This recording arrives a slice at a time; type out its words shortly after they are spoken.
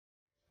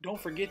Don't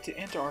forget to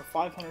enter our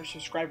 500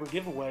 subscriber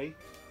giveaway.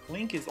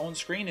 Link is on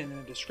screen and in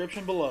the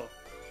description below.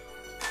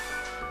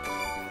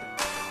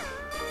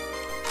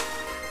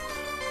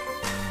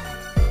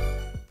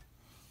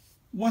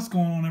 What's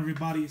going on,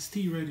 everybody? It's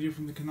T-Red here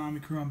from the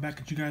KonamiCrew. I'm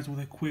back at you guys with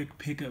a quick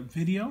pickup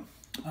video.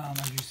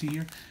 As you see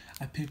here,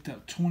 I picked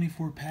up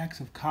 24 packs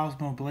of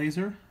Cosmo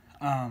Blazer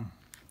from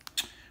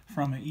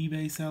an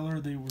eBay seller.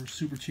 They were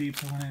super cheap,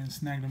 so I went in and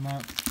snagged them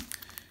up.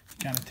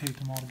 Kind of taped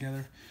them all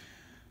together.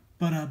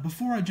 But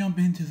before I jump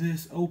into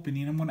this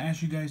opening, I'm going to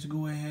ask you guys to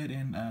go ahead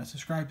and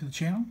subscribe to the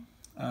channel.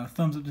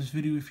 Thumbs up this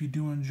video if you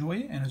do enjoy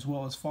it, and as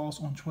well as follow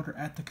us on Twitter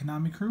at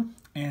TheKonamiCrew.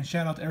 And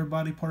shout out to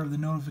everybody part of the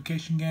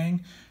notification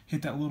gang.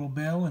 Hit that little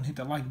bell and hit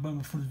that like button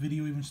before the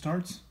video even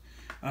starts.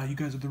 You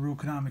guys are the real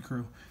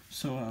KonamiCrew.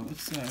 So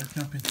let's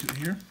jump into it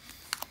here.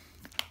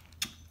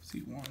 Let's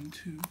see, 1, 2,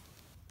 6,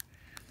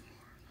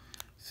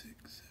 7, 8,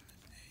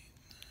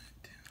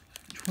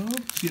 9, 10,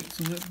 11, 12. Yep,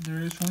 so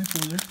there is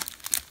 24 there.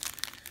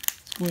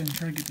 Let's go ahead and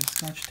try to get the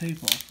scotch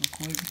tape off real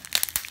quick.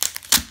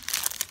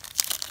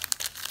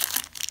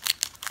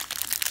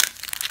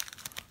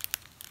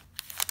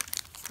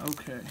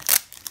 Okay,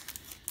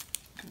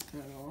 got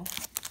that off.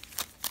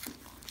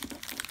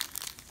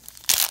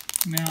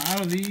 Now,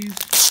 out of these,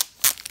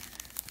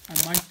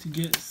 I'd like to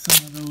get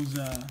some of those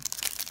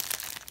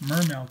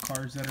mermail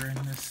cards that are in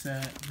this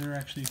set. They're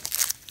actually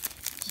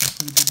some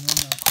pretty good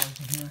mermail cards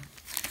in here.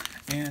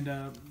 And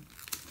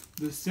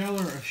the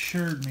seller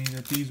assured me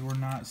that these were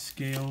not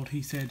scaled.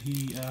 He said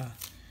he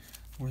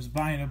was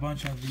buying a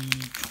bunch of the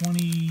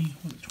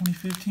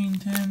 2015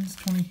 tins.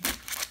 I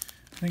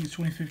think it's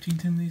 2015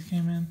 tin these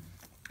came in.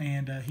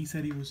 And he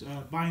said he was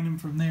buying them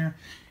from there,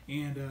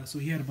 and so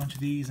he had a bunch of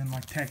these and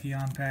like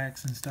tachyon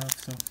packs and stuff.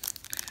 So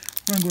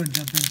we're gonna go ahead and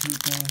jump into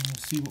it though, and we'll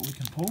see what we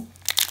can pull.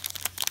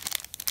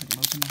 Take a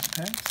look in these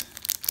packs.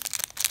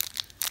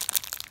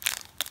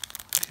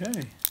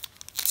 Okay,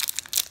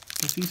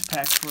 guess these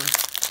packs were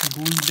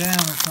glued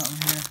down or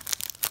something here.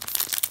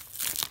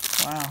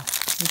 Wow,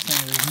 this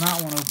thing does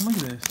not want to open. Look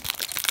at this.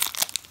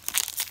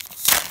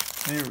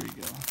 There we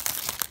go.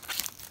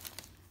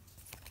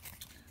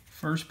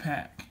 First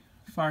pack.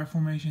 Fire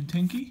Formation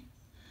Tinky,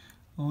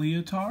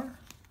 Leotard,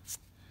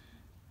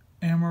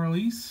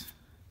 Amaryllis,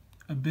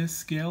 Abyss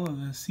Scale of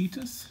the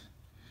Cetus,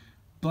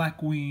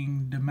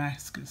 Blackwing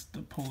Damascus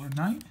the Polar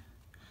Knight,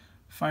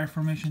 Fire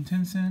Formation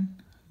Tinsin,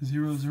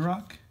 Zero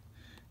Zerok,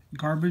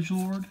 Garbage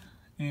Lord,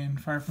 and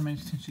Fire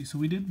Formation Tinchi. So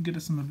we did get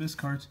us some Abyss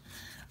cards,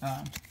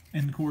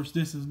 and of course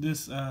this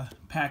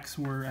packs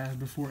were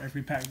before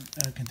every pack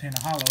contained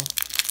a holo.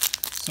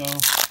 So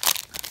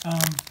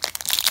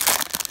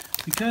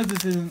because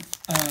this isn't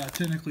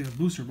technically a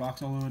booster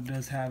box, although it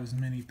does have as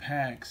many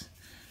packs,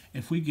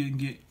 if we can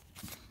get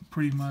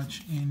pretty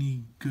much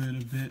any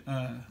good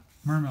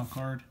mermail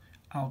card,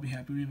 I'll be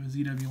happy. We have a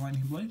ZW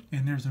Lightning Blade,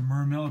 and there's a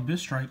mermail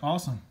Abyss Strike.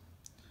 Awesome.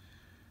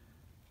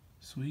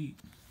 Sweet.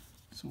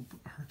 So we'll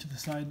put her to the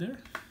side there.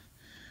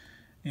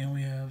 And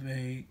we have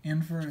a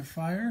Infrared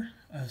Fire,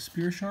 a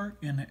Spear Shark,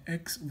 and an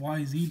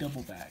XYZ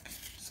double back.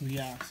 So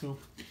yeah, so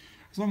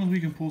as long as we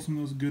can pull some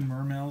of those good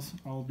mermails,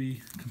 I'll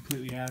be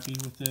completely happy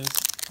with this.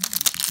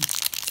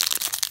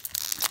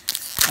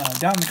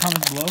 Down in the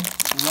comments below,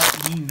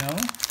 let me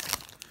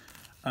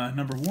know,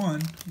 number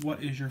 1,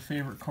 what is your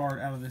favorite card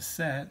out of this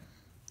set?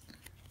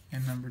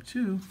 And number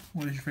 2,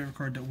 what is your favorite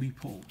card that we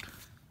pulled?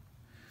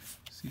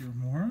 Cedar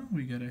Mora,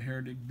 we got a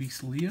Heretic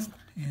Beast Leo,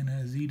 and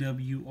a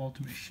ZW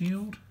Ultimate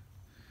Shield.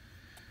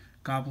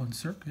 Goblin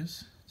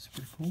Circus, it's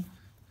pretty cool.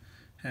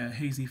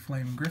 Hazy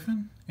Flame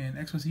Griffin, and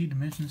XYZ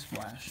Dimension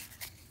Splash.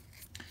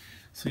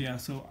 So yeah,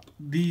 so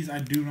these I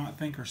do not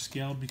think are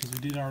scaled because we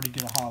did already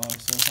get a holo,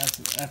 so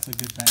that's a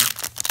good thing.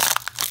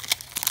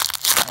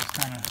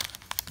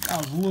 I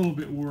was a little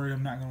bit worried,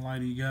 I'm not gonna lie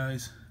to you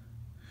guys.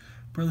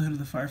 Brotherhood of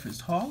the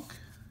Firefist Hawk,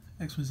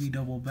 XYZ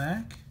Double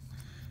Back,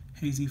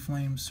 Hazy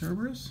Flame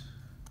Cerberus,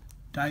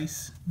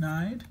 Dice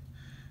Nide,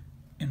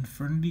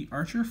 Infernity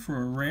Archer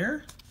for a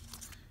rare,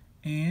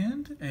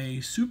 and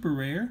a super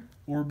rare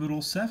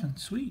Orbital 7.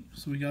 Sweet.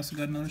 So we also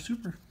got another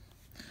super.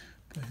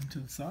 Put him to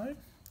the side.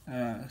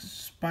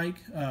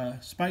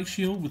 Spike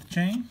Shield with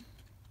chain,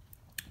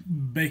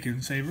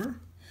 Bacon Saber,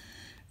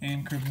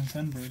 and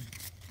Crimson Sunbird.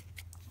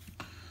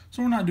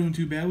 So we're not doing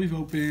too bad. We've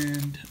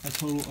opened a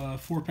total of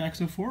 4 packs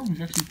so far.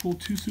 We've actually pulled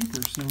 2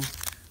 supers, so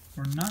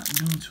we're not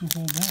doing too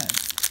whole bad.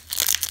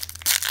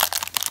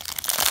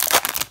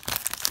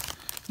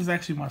 This is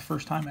actually my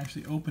first time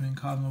actually opening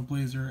Cosmo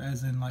Blazer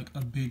as in like a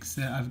big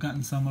set. I've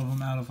gotten some of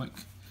them out of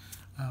like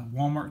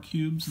Walmart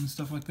cubes and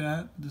stuff like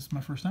that. This is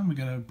my first time. We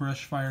got a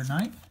Brush Fire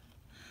Knight,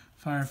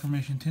 Fire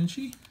Formation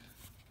Tenchi,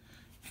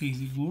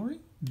 Hazy Glory,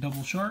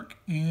 Double Shark,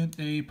 and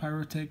a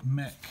Pyrotech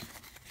Mech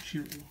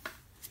Shiro.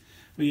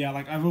 But yeah,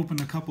 like I've opened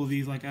a couple of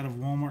these like out of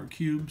Walmart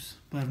cubes,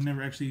 but I've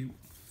never actually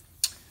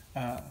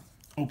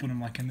opened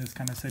them like in this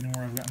kind of setting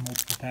where I've got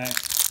multiple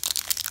packs.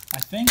 I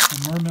think the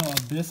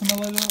Mermail Abyss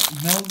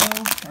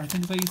Melgo, I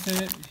think that's how you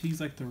say it. He's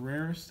like the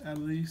rarest out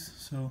of these,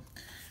 so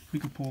if we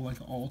could pull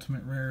like an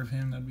ultimate rare of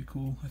him, that'd be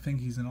cool. I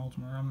think he's an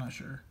ultimate, I'm not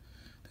sure.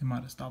 I They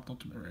might have stopped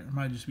Ultimate Rare. It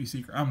might just be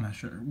secret. I'm not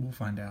sure. We'll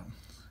find out.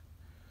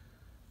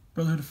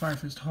 Brotherhood of Fire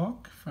Fist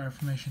Hawk, Fire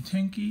Formation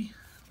Tenki,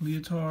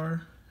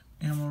 Leotard,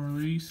 Ammo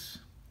Release,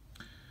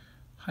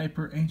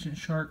 Hyper Ancient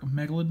Shark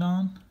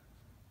Megalodon.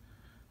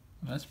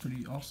 That's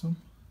pretty awesome.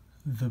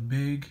 The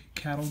Big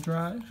Cattle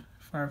Drive,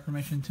 Fire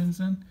Formation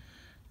Tenzin,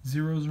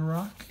 Zero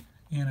Zarok,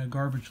 and a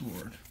Garbage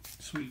Lord.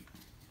 Sweet.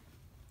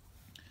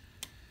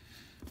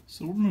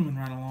 So we're moving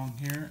right along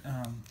here.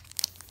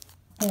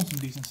 Pulling some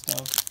decent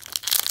stuff.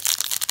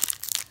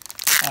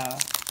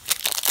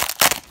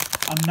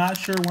 I'm not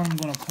sure when I'm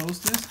going to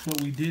post this,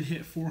 but we did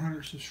hit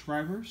 400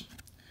 subscribers,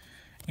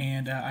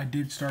 and I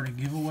did start a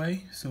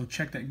giveaway. So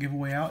check that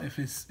giveaway out. If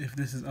this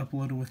is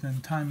uploaded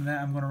within time of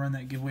that, I'm going to run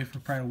that giveaway for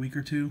probably a week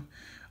or two.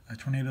 A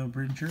Tornado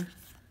Bridger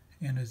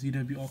and a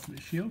ZW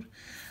Ultimate Shield.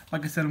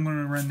 Like I said, I'm going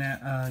to run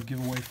that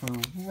giveaway for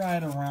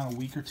right around a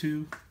week or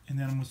two, and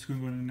then I'm just going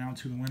to go and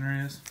announce who the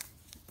winner is.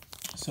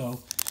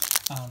 So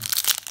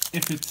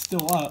if it's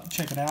still up,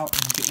 check it out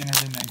and get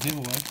entered in that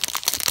giveaway,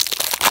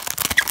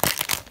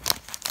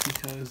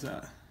 because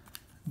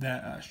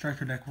that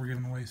striker deck we're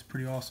giving away is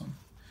pretty awesome.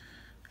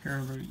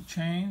 Heraldry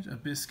Change,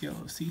 Abyss Scale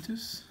of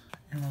Cetus,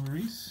 Ammo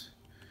Reese,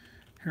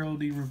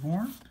 Heraldry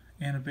Reborn,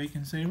 and a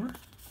Bacon Saber,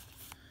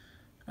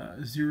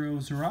 Zero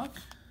Zarok,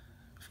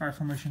 Fire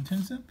Formation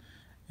Tenzin,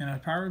 and a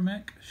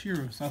Pyromech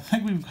Shiro. So I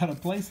think we've got a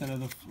playset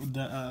of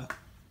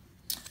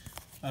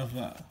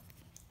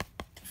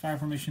Fire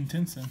Formation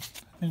Tenzin.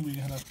 I think we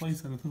got a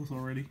playset of those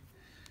already.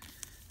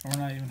 And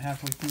we're not even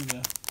halfway through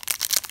the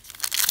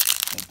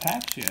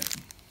packs yet.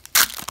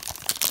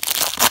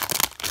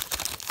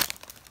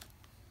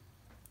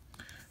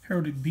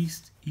 Heraldic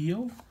Beast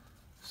Eel,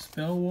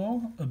 Spell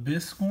Wall,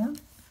 Abyss Scorn,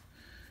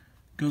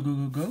 Go Go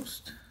Go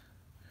Ghost,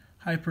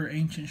 Hyper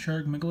Ancient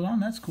Shark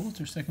Megalodon. That's cool. It's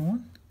our second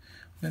one.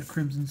 We got a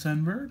Crimson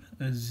Sunbird,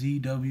 a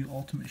ZW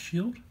Ultimate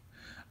Shield,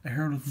 a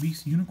Heraldic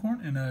Beast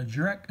Unicorn, and a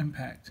Jurak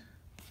Impact.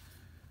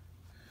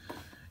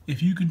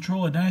 If you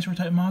control a dinosaur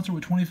type monster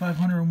with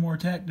 2,500 or more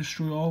attack,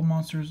 destroy all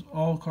monsters,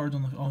 all cards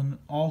on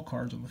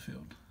the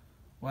field.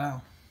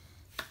 Wow,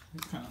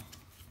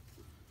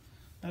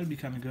 that'd be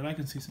kind of good. I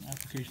can see some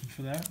applications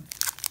for that.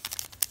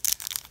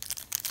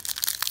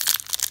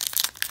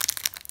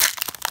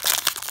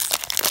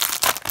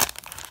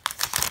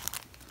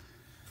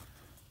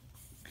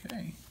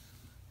 Okay,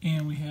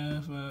 and we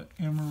have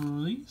Ammo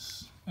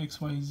Release,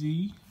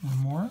 XYZ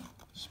Remora,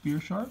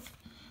 Spear Shark,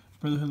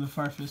 Brotherhood of the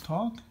Fire Fist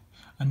Hawk,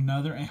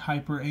 another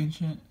Hyper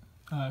Ancient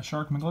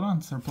Shark Megalodon,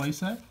 it's their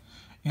playset,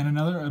 and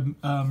another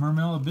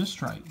Mermail Abyss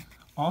Strike.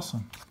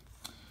 Awesome.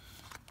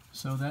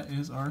 So that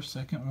is our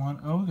second one.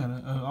 Oh, we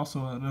got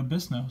also an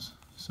Abyss Nose.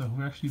 So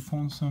we're actually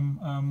pulling some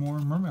more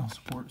Mermail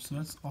support. So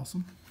that's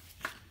awesome.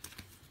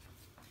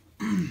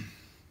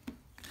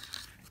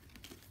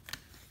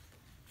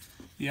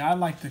 Yeah, I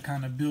like to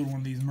kind of build one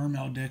of these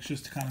Mermail decks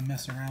just to kind of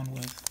mess around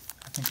with.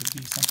 I think it'd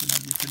be something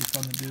that'd be pretty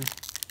fun to do.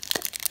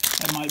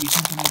 That might be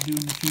something I'll do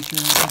in the future.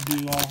 And if I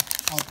do,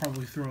 I'll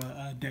probably throw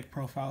a deck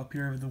profile up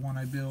here of the one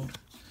I build.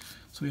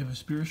 So we have a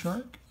Spear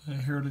Shark, a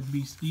Heraldic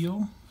Beast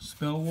Eel,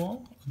 Spell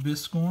Wall,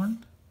 Abyss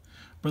Scorn,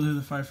 Brotherhood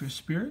of the Firefish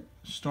Spirit,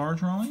 Star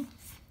Drawing,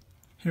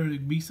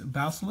 Heraldic Beast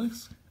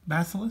Basilisk,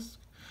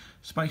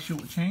 Spike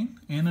Shield with Chain,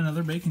 and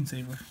another Bacon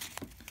Saber.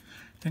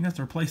 I think that's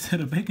our playset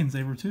of Bacon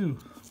Saber too.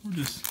 We're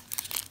just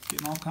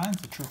getting all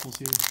kinds of triples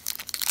here.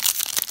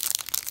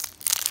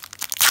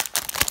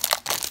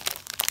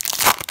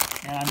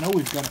 And I know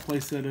we've got a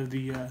playset of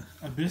the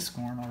Abyss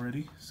Scorn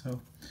already, so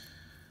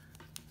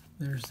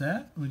there's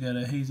that. We got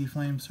a Hazy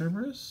Flame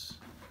Cerberus,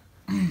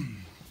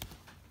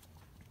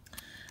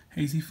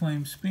 Hazy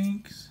Flame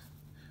Sphinx,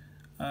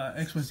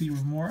 XYZ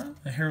Remora,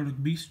 a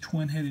Heraldic Beast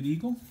Twin-Headed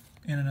Eagle,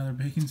 and another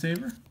Bacon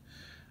Saber.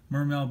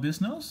 Mermail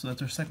Abyss Nose, so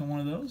that's our second one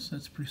of those.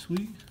 That's pretty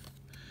sweet.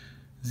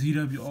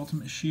 ZW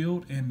Ultimate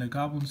Shield and the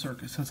Goblin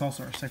Circus. That's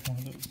also our second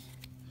one of those.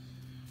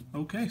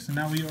 Okay, so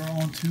now we are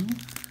on to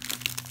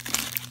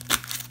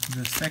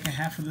the second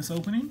half of this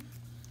opening.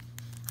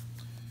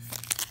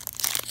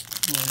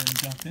 Go ahead and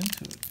jump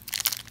into it.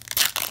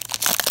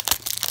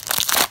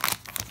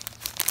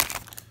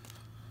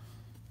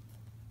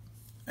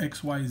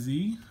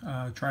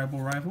 XYZ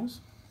Tribal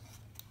Rivals,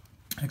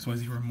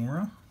 XYZ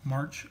Remora,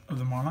 March of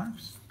the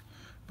Monarchs,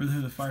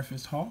 Brotherhood of the Fire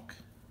Fist Hawk,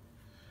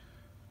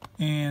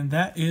 and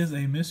that is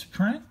a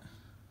misprint.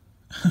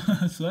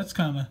 So that's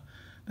kind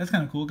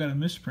of cool. Got a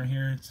misprint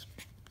here. It's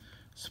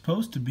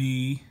supposed to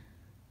be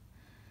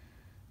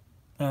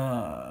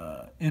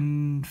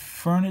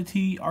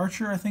Infernity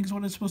Archer, I think is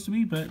what it's supposed to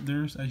be, but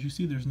there's, as you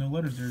see, there's no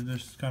letters there.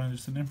 There's kind of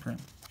just an imprint.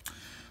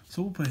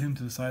 So we'll put him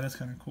to the side. That's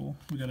kind of cool.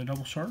 We got a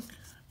Double Shark,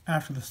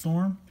 After the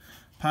Storm,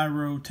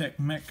 Pyrotech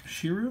Mech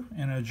Shiru,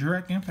 and a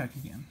Jurak Impact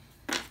again.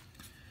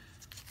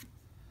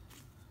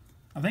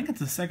 I think it's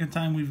the second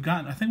time we've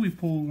gotten. I think we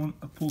pulled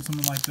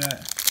something like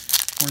that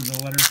where the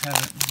letters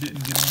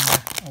didn't get on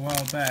there a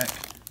while back.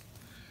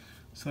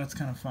 So that's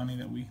kind of funny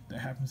that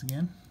happens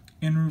again.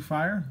 Enru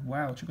Fire.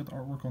 Wow, check out the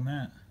artwork on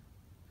that.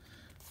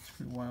 It's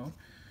pretty wild.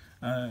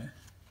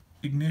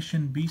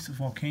 Ignition Beast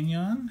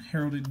Volcanion,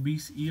 Heraldic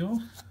Beast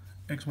Eel,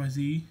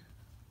 XYZ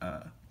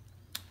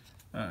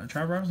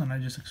Tribe Rivals, and I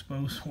just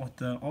exposed what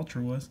the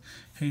Ultra was.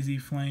 Hazy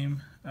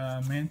Flame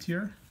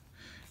Mantier.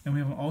 And we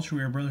have an Ultra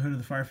Rare Brotherhood of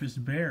the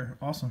Firefist Bear.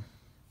 Awesome.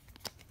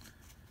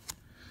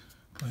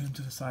 Put him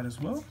to the side as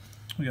well.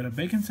 We got a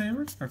Bacon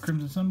Saber, a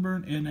Crimson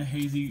Sunbird, and a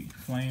Hazy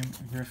Flame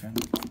Griffin.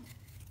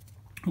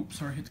 Oops,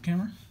 sorry, hit the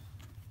camera.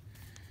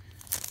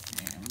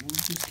 And we'll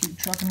just keep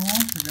trucking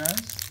along here,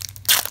 guys.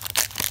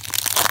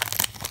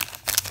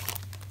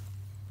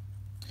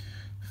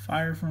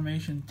 Fire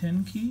Formation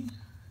 10 Key,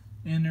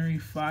 Innery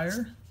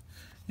Fire,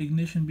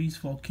 Ignition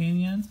Beast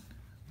Volcanion,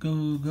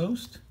 Go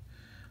Ghost,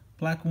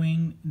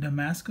 Blackwing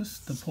Damascus,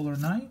 the Polar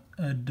Knight,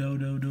 a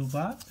Dodo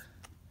Bot,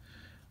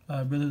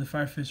 Brother of the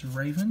Firefist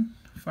Raven,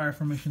 Fire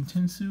Formation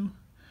Tensu,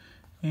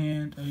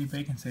 and a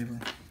Bacon Saber.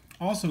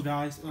 Also,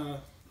 guys,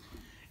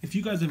 if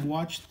you guys have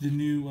watched the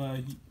new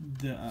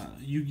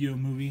Yu-Gi-Oh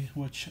movie,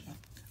 which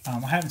I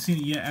haven't seen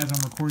it yet as I'm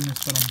recording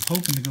this, but I'm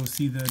hoping to go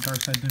see the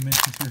Dark Side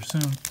Dimensions here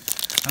soon.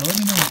 Let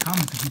me know in the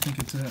comments if you think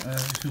it's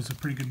if it was a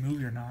pretty good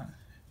movie or not.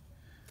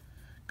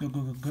 Go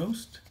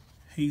Ghost,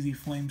 Hazy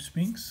Flame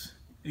Sphinx,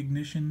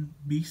 Ignition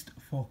Beast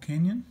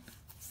Volcanion,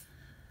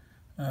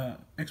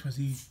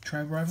 XYZ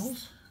Tribe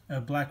Rivals,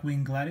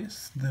 Blackwing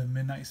Gladius, the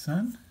Midnight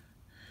Sun,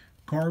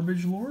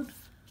 Garbage Lord,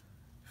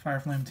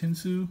 Fire Flame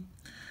Tensu,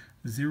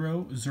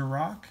 Zero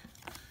Zerok,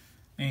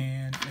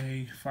 and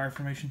a Fire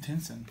Formation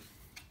Tensen.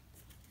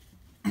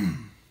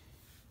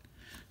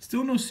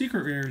 Still no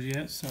secret rares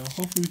yet, so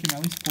hopefully we can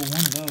at least pull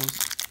one of those.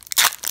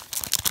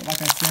 But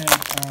like I said,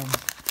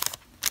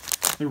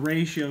 the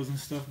ratios and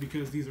stuff,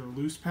 because these are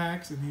loose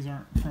packs and these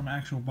aren't from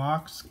actual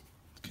box,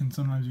 can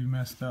sometimes be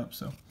messed up.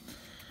 So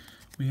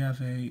we have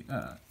a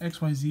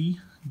XYZ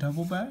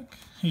Double Back,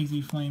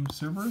 Hazy Flame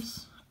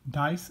Cerberus,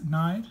 Dice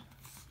Nide,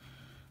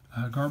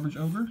 Garbage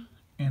Ogre,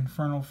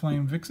 Infernal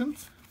Flame Vixen,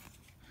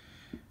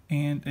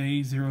 and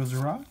a Zero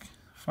Zerok,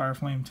 Fire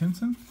Flame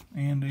Tensen,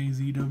 and a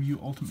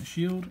ZW Ultimate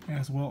Shield,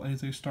 as well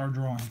as a Star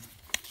Drawing.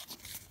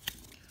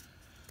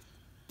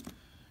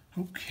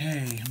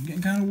 Okay, I'm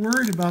getting kind of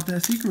worried about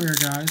that secret rare,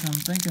 guys. I'm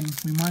thinking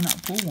we might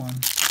not pull one.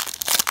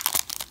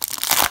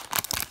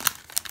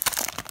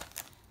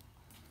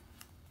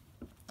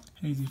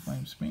 Hazy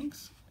Flame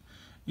Sphinx,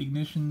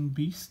 Ignition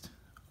Beast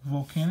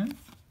Volcanon,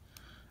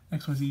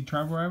 XYZ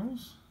Tribal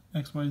Rivals,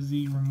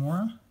 XYZ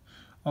Remora,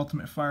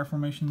 Ultimate Fire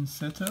Formation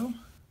Seto,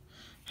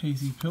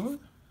 Hazy Pillar,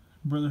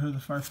 Brotherhood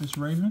of the Firefist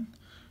Raven,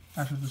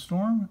 After the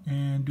Storm,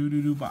 and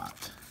Doodoo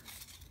Bot.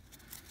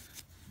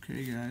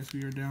 Okay, guys,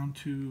 we are down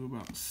to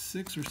about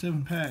 6 or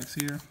 7 packs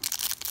here.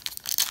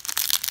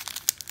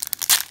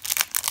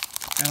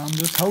 And I'm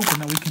just hoping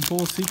that we can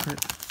pull a secret.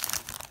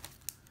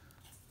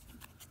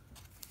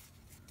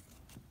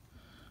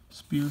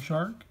 Spear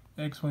Shark,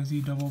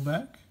 XYZ Double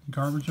Back,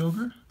 Garbage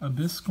Ogre,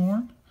 Abyss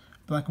Scorn,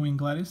 Blackwing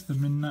Gladius, the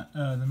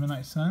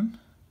Midnight Sun,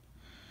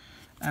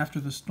 After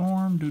the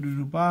Storm,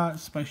 Doodoo Bot,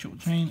 Spice Shield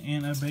Chain,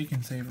 and a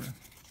Bacon Saber.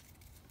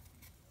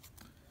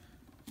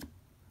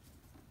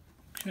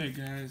 Okay,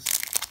 guys.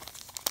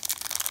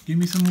 Give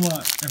me some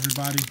luck,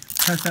 everybody.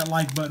 Press that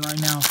like button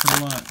right now for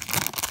the luck.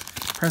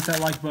 Press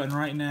that like button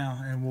right now,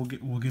 and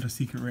we'll get a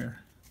secret rare.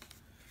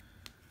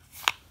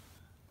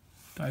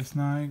 Dice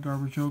Knight,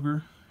 Garbage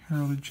Ogre,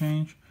 Heralded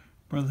Change,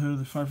 Brotherhood of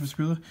the Firefist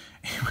Gorilla,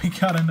 and we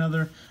got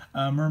another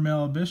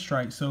Mermail Abyss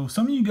Strike. So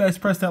some of you guys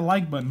press that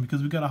like button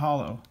because we got a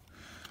holo.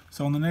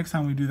 So on the next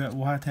time we do that,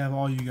 we'll have to have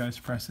all you guys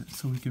press it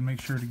so we can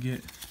make sure to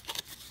get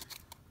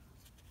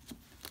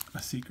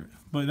a secret.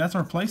 But that's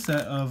our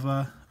playset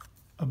of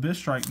Abyss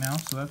Strike now,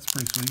 so that's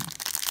pretty sweet.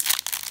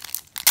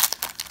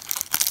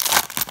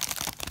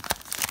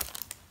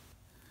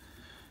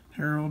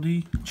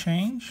 Heralded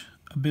Change,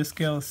 Abyss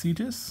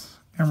Galactus,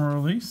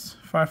 Emerald Release,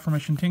 Fire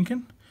Formation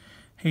Tinkin,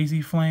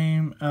 Hazy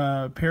Flame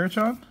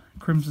Paraton,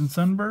 Crimson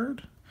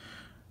Sunbird,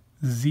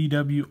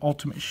 ZW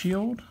Ultimate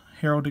Shield,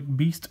 Heraldic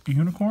Beast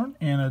Unicorn,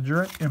 and a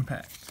Direct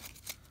Impact.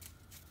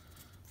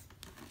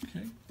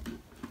 Okay,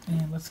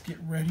 and let's get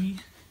ready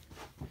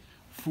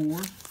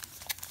for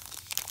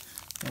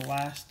the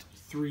last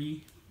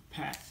 3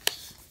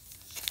 packs.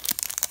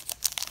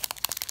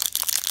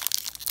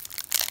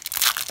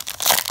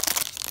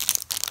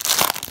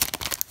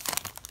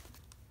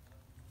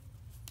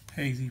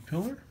 Hazy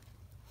Pillar,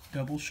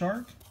 Double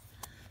Shark,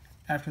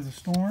 After the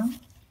Storm,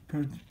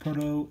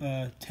 Proto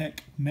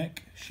Tech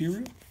Mech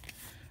Shiru,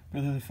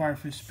 Brother of the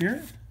Firefish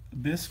Spirit,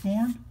 Abyss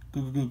Scorn,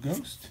 Go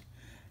Ghost,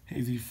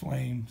 Hazy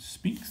Flame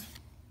Speaks,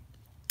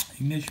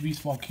 Ignition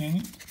Beast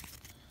Volcanion.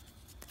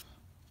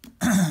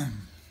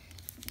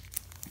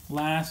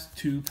 Last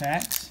 2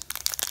 packs.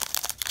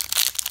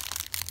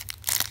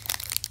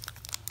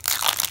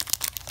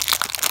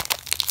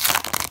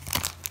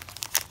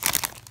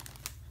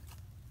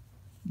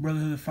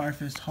 Brother of the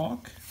Firefist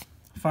Hawk,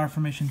 Fire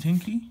Formation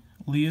Tinky,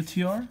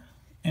 Leotiar,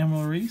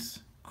 Amalurice,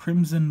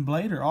 Crimson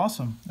Blader,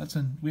 awesome.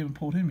 We haven't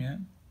pulled him yet.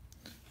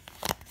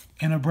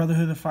 And a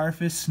Brotherhood of the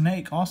Firefist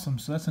Snake, awesome.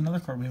 So that's another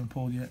card we haven't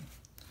pulled yet.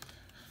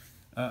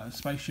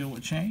 Spike Shield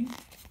with Chain,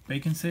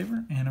 Bacon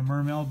Saber, and a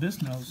Mermail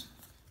Abyss Nose.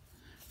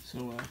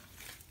 So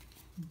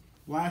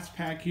last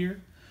pack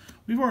here.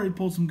 We've already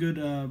pulled some good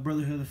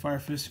Brotherhood of the Fire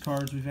Fist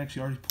cards. We've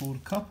actually already pulled a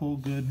couple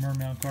good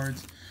Mermail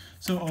cards.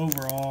 So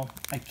overall,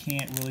 I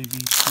can't really be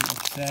too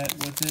upset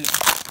with it.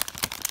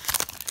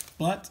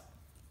 But,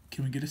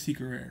 can we get a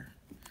secret rare?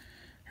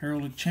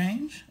 Heraldic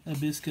Change,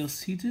 Abyssal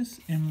Cetus,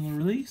 Emerald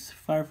Release,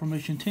 Fire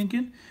Formation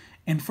Tinkin,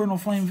 Infernal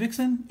Flame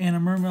Vixen, and a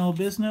Mermail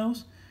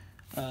Abyssnos.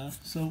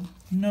 So,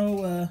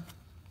 no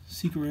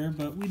secret rare,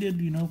 but we did,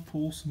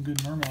 pull some good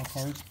Mermail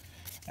cards,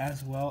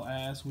 as well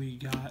as we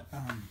got,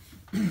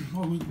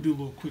 well, we can do a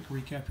little quick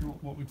recap here,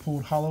 what we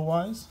pulled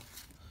hollow-wise.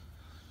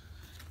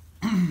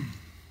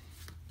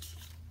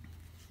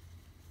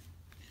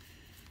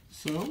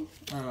 So,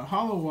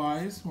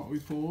 hollow-wise, what we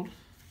pulled.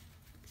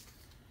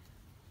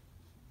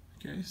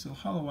 Okay, so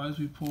hollow-wise,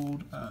 we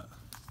pulled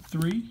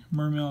 3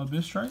 Mermail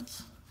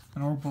Abysstrites,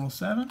 an Orbital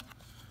 7,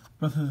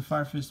 Brotherhood of the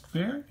Fire Fist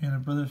Bear, and a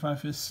Brotherhood of the Fire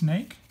Fist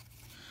Snake.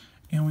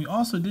 And we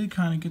also did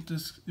kind of get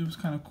this, it was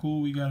kind of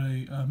cool, we got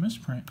a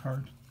misprint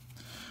card.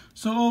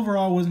 So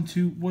overall, wasn't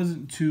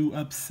too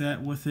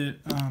upset with it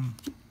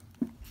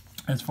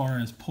as far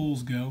as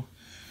pulls go.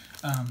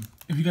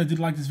 If you guys did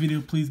like this video,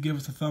 please give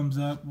us a thumbs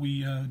up.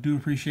 We do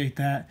appreciate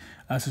that.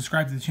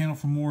 Subscribe to the channel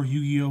for more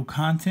Yu-Gi-Oh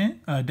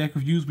content. Deck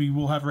reviews, we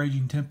will have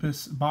Raging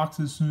Tempest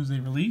boxes as soon as they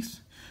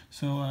release.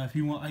 So if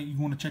you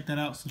want to check that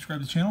out, subscribe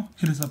to the channel.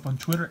 Hit us up on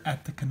Twitter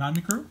at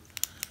TheKonamiCrew.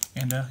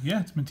 And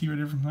yeah, it's been T right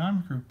here from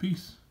TheKonamiCrew.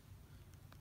 Peace.